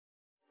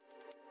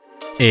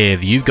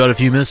If you've got a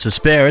few minutes to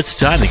spare, it's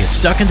time to get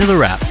stuck into the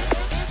wrap.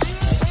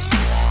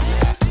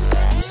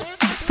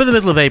 For the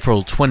middle of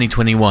April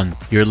 2021,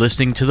 you're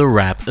listening to The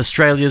Wrap,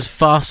 Australia's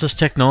fastest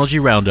technology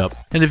roundup.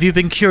 And if you've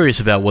been curious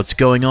about what's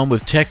going on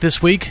with tech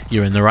this week,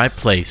 you're in the right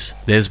place.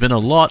 There's been a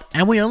lot,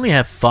 and we only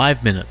have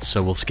 5 minutes,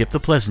 so we'll skip the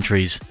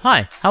pleasantries.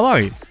 Hi, how are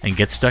you? And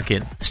get stuck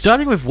in.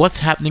 Starting with what's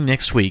happening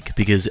next week,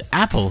 because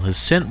Apple has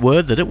sent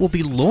word that it will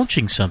be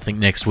launching something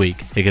next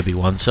week. It could be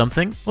one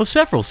something, or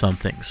several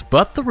somethings,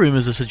 but the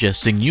rumors are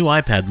suggesting new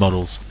iPad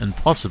models, and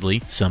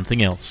possibly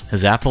something else,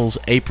 as Apple's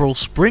April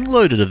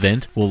spring-loaded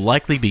event will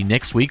likely be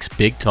next week's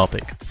big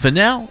topic. For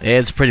now,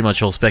 it's pretty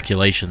much all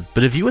speculation,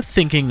 but if you were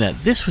thinking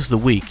that this was the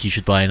week you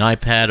should buy an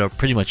iPad or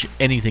pretty much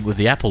anything with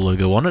the Apple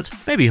logo on it,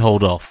 maybe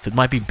hold off, it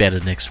might be better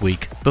next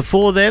week.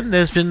 Before then,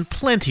 there's been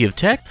plenty of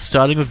tech,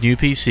 starting with new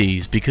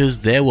PCs, because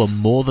there were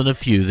more than a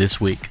few this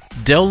week.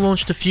 Dell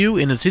launched a few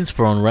in its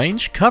Inspiron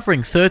range,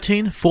 covering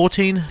 13,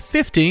 14,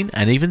 15,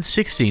 and even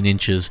 16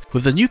 inches,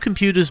 with the new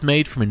computers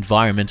made from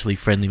environmentally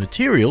friendly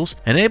materials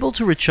and able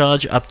to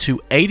recharge up to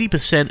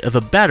 80% of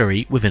a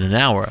battery within an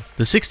hour.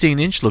 The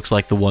 16-inch looks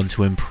like the one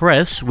to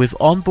impress, with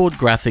onboard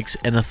graphics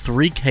and a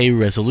 3K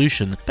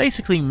resolution,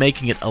 basically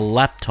making it a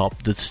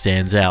laptop that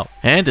stands out.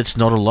 And it's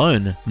not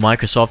alone.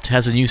 Microsoft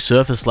has a new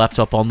Surface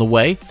laptop on the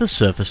way, the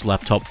Surface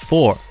Laptop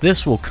 4.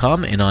 This will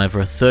come in either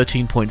a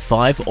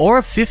 13.5 or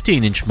a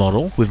 15-inch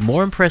model with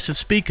more impressive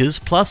speakers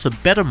plus a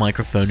better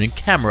microphone and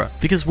camera,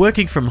 because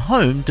working from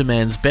home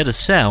demands better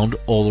sound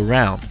all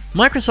around.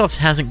 Microsoft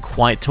hasn't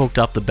quite talked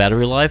up the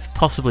battery life,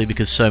 possibly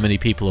because so many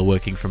people are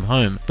working from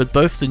home, but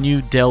both the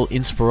new Dell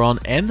Inspiron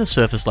and the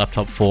Surface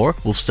Laptop 4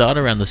 will start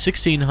around the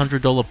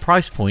 $1,600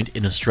 price point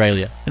in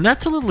Australia. And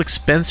that's a little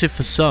expensive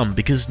for some,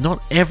 because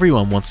not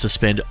everyone wants to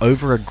spend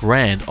over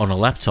 $1,000 on a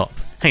laptop.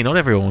 Hey, not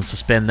everyone wants to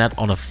spend that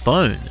on a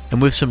phone,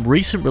 and with some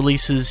recent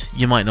releases,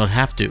 you might not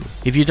have to.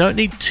 If you don't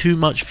need too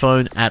much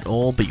phone at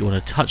all, but you want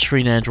a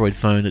touchscreen Android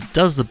phone that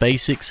does the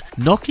basics,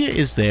 Nokia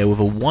is there with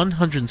a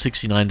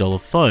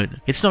 $169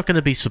 phone. It's not going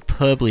to be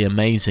superbly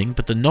amazing,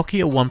 but the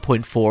Nokia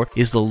 1.4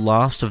 is the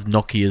last of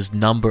Nokia's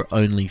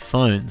number-only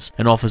phones,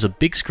 and offers a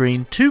big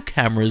screen, 2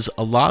 cameras,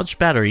 a large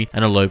battery,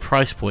 and a low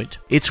price point.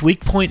 Its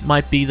weak point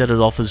might be that it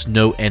offers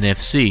no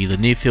NFC, the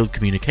near-field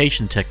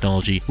communication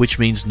technology, which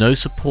means no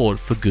support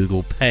for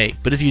Google Pay.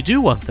 But if you do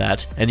want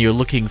that, and you're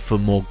looking for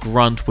more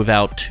grunt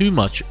without too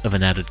much of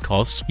an added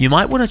cost, you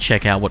might want to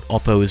check out what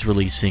Oppo is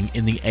releasing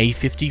in the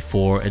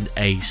A54 and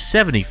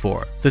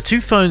A74. The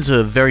two phones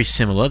are very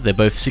similar, they're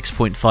both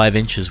 6.5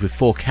 inches with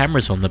 4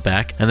 cameras on the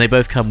back, and they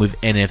both come with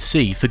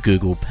NFC for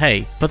Google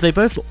Pay. But they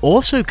both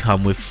also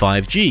come with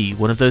 5G,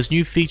 one of those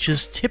new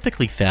features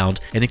typically found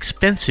in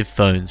expensive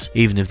phones,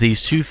 even if these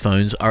two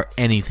phones are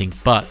anything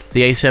but.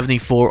 The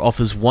A74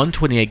 offers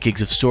 128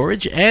 gigs of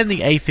storage, and the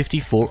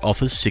A54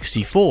 offers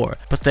 64,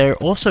 but they're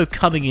also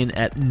coming in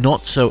at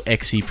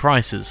not-so-exy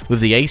prices,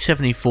 with the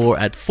A74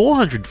 at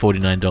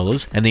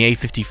 $449 and the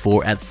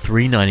A54 at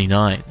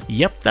 $399.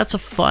 Yep, that's a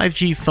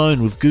 5G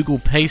phone with Google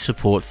Pay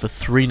support for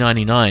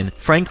 $399.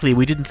 Frankly,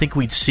 we didn't think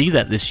we'd see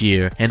that this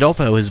year, and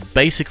Oppo has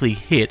basically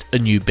hit a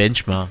new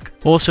benchmark.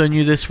 Also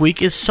new this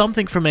week is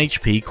something from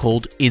HP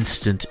called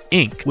Instant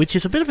Ink, which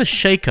is a bit of a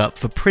shake-up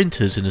for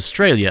printers in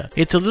Australia.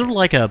 It's a little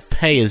like a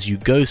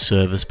pay-as-you-go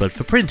service, but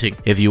for printing.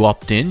 If you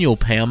opt in, you'll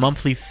pay a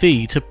monthly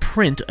fee to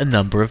print a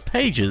number of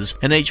pages,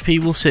 and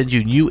HP will send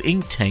you new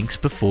ink tanks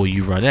before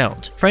you run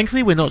out.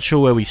 Frankly, we're not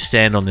sure where we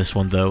stand on this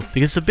one though,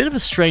 because it's a bit of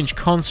a strange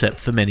concept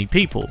for many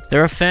people.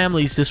 There are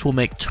families this will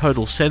make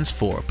total sense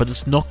for, but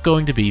it's not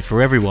going to be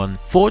for everyone.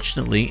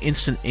 Fortunately,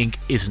 Instant Ink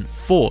isn't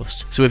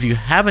forced, so if you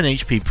have an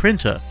HP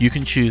printer, you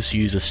can choose to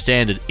use a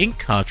standard ink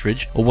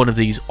cartridge or one of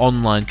these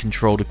online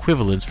controlled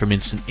equivalents from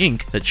Instant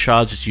Ink that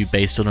charges you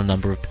based on a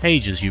number of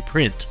pages you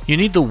print. You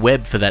need the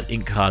web for that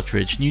ink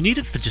cartridge, and you need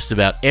it for just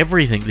about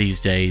everything these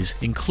days,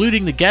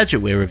 including the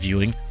gadget we're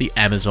reviewing, the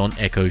Amazon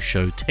Echo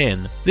Show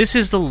 10. This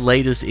is the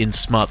latest in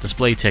smart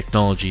display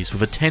technologies,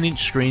 with a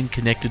 10-inch screen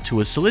connected to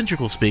a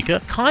cylindrical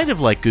speaker, kind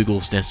of like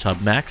Google's Nest Hub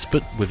Max,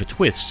 but with a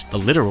twist. A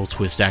literal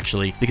twist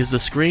actually, because the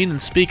screen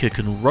and speaker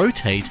can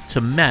rotate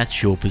to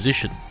match your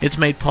position. It's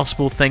made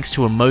possible thanks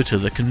to a motor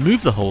that can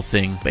move the whole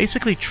thing,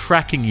 basically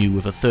tracking you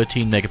with a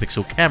 13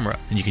 megapixel camera,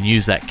 and you can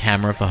use that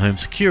camera for home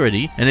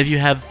security, and if you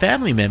have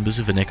family members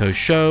with an Echo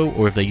Show,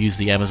 or if they use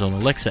the Amazon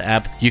Alexa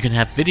app, you can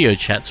have video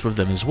chats with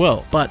them as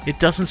well. But it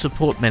doesn't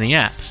support many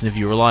apps, and if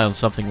you rely on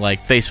something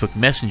like Facebook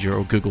Messenger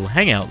or Google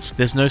Hangouts,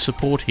 there's no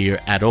support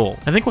here at all.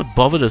 I think what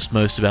bothered us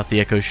most about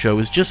the Echo Show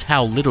is just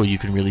how little you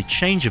can really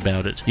change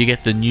about it. You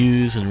get the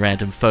news and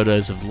random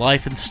photos of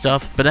life and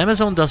stuff, but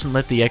Amazon doesn't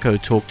let the Echo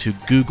talk to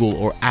Google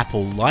or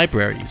Apple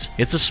libraries.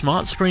 It's a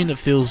smart screen that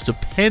feels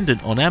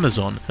dependent on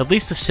Amazon. At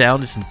least the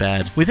sound isn't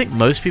bad. We think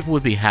most people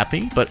would be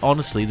happy, but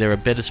honestly there are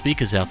better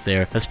speakers out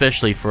there,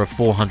 especially for a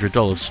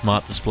 $400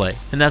 smart display.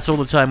 And that's all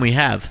the time we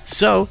have.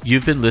 So,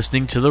 you've been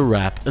listening to The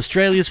Wrap,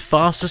 Australia's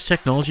fastest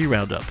technology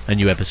roundup. A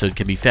new episode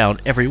can be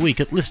found every week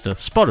at Listener,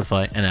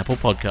 Spotify, and Apple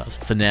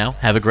Podcasts. For now,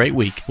 have a great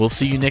week. We'll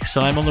see you next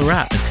time on The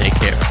Wrap, and take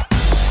care.